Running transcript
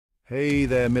Hey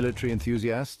there, military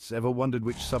enthusiasts. Ever wondered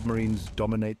which submarines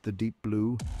dominate the deep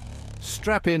blue?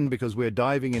 Strap in because we're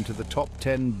diving into the top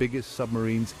 10 biggest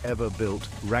submarines ever built,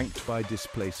 ranked by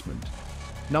displacement.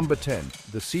 Number 10,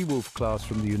 the Seawolf class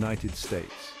from the United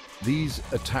States. These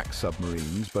attack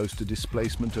submarines boast a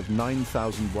displacement of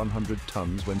 9,100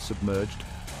 tons when submerged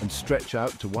and stretch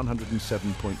out to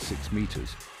 107.6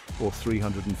 meters, or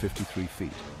 353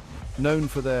 feet. Known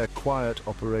for their quiet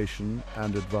operation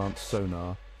and advanced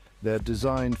sonar, they're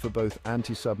designed for both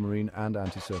anti-submarine and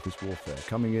anti-surface warfare.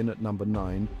 Coming in at number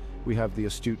 9, we have the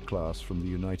Astute class from the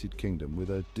United Kingdom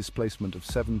with a displacement of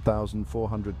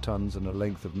 7,400 tons and a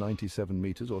length of 97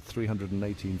 meters or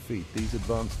 318 feet. These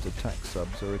advanced attack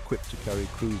subs are equipped to carry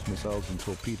cruise missiles and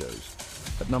torpedoes.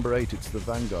 At number 8, it's the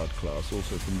Vanguard class,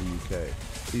 also from the UK.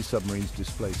 These submarines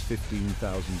displace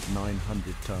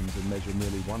 15,900 tons and measure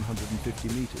nearly 150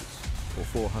 meters or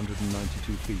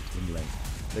 492 feet in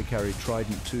length. They carry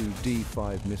Trident II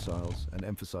D5 missiles and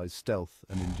emphasize stealth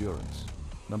and endurance.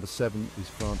 Number 7 is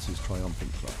France's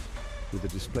Triomphant class, with a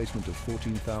displacement of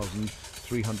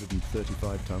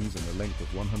 14,335 tons and a length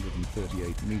of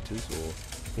 138 meters or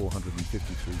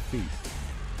 453 feet.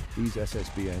 These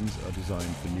SSBNs are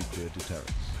designed for nuclear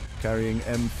deterrence, carrying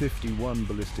M51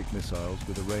 ballistic missiles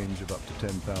with a range of up to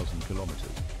 10,000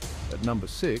 kilometers. At number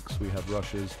 6, we have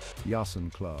Russia's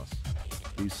Yasen class.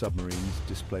 These submarines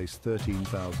displace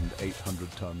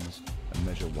 13,800 tons and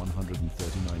measure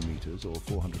 139 meters or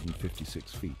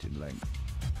 456 feet in length.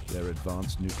 They're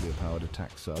advanced nuclear-powered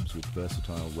attack subs with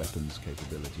versatile weapons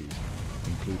capabilities,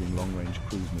 including long-range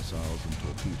cruise missiles and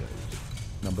torpedoes.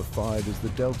 Number 5 is the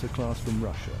Delta class from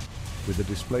Russia, with a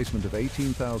displacement of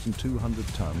 18,200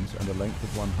 tons and a length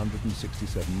of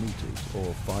 167 meters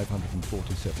or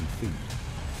 547 feet.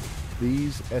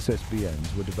 These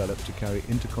SSBNs were developed to carry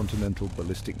intercontinental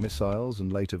ballistic missiles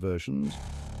and later versions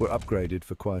were upgraded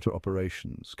for quieter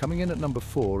operations. Coming in at number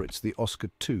 4, it's the Oscar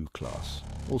II class,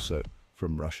 also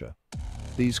from Russia.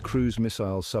 These cruise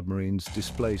missile submarines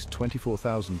displace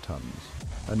 24,000 tons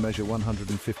and measure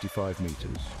 155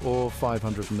 meters or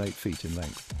 508 feet in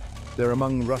length. They're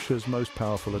among Russia's most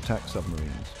powerful attack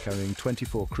submarines, carrying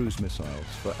 24 cruise missiles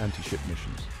for anti-ship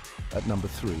missions. At number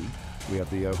 3, we have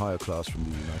the Ohio class from the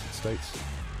United States.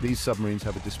 These submarines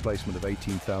have a displacement of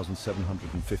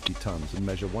 18,750 tons and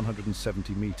measure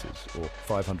 170 meters or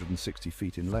 560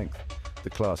 feet in length. The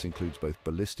class includes both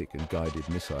ballistic and guided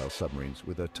missile submarines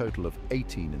with a total of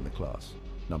 18 in the class.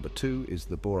 Number 2 is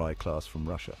the Borei class from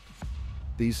Russia.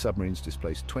 These submarines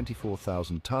displace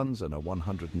 24,000 tons and are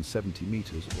 170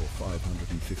 meters or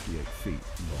 558 feet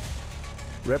long.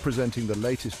 Representing the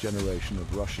latest generation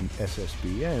of Russian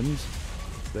SSBNs,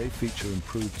 they feature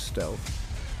improved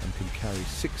stealth and can carry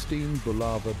 16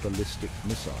 Bulava ballistic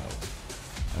missiles.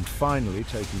 And finally,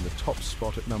 taking the top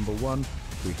spot at number 1,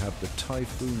 we have the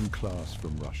Typhoon class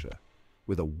from Russia.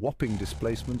 With a whopping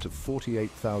displacement of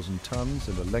 48,000 tons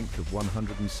and a length of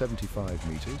 175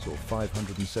 meters or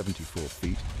 574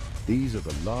 feet, these are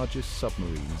the largest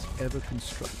submarines ever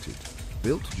constructed.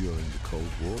 Built during the Cold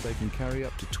War, they can carry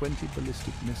up to 20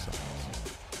 ballistic missiles.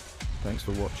 Thanks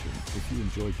for watching. If you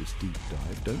enjoyed this deep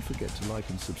dive, don't forget to like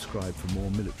and subscribe for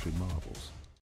more military marvels.